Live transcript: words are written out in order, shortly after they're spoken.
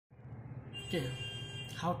Okay,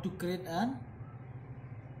 how to create an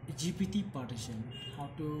GPT partition, how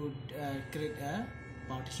to create a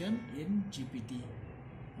partition in GPT.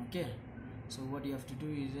 Okay, so what you have to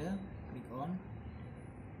do is click on,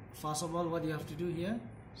 first of all what you have to do here,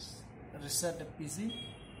 reset the PC,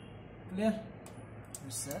 clear,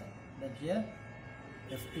 reset, then here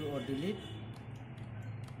F2 or delete,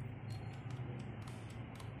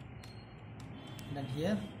 then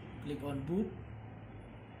here click on boot,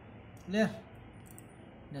 clear,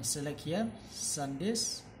 then select here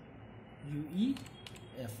SanDisk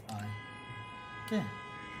UEFI, okay,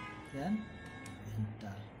 then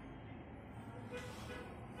enter.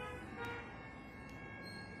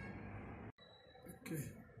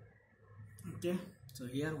 Okay, so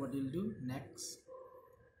here what you'll do, next,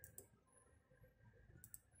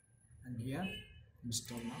 and here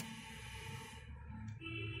install now.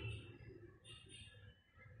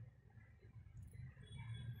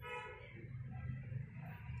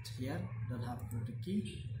 So here don't have to put the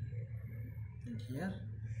key, and here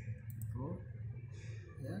go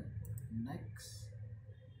here, next,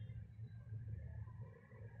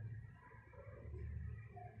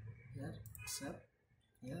 here accept,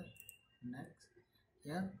 here next,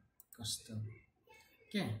 here custom.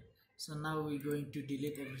 Okay, so now we're going to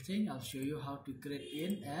delete everything. I'll show you how to create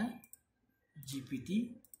in a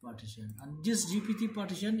GPT partition, and this GPT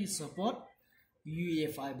partition is support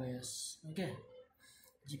UEFI BIOS. Okay,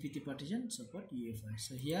 GPT partition support UEFI.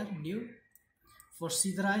 So here new, for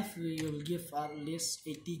C drive we will give at least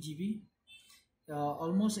 80 GB,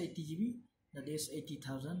 almost 80 GB, that is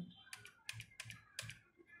 80,000,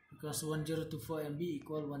 because 1024 MB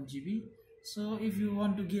equal 1 GB. So if you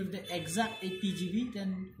want to give the exact 80 GB,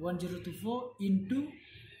 then 1024 into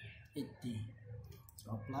 80.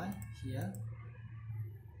 So apply here,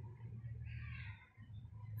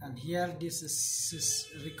 and here this is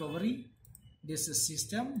recovery, this is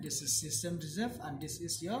system, this is system reserve, and this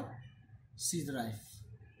is your C drive.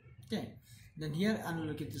 Okay, then here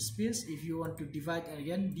unallocate the space. If you want to divide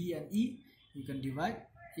again D and E, you can divide.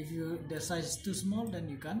 If the size is too small, then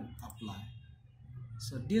you can apply.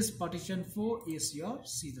 So this partition 4 is your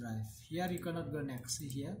C drive. Here you cannot go next. See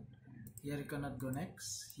here you cannot go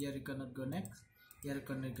next, here you cannot go next, here you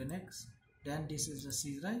cannot go next. Then this is the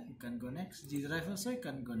C drive, you can go next. D drive also you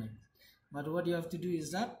can go next. But what you have to do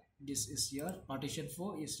is that this is your partition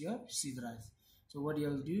 4 is your C drive. So what you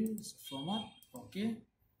will do is format, okay,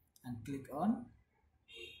 and click on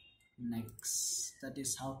next. That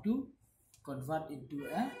is how to convert into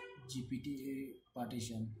a GPT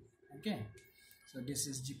partition. Okay, so this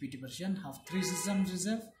is GPT partition, have 3 systems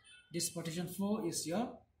reserved. This partition 4 is your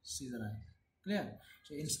C drive. Clear?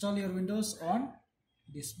 So install your Windows on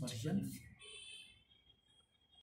this partition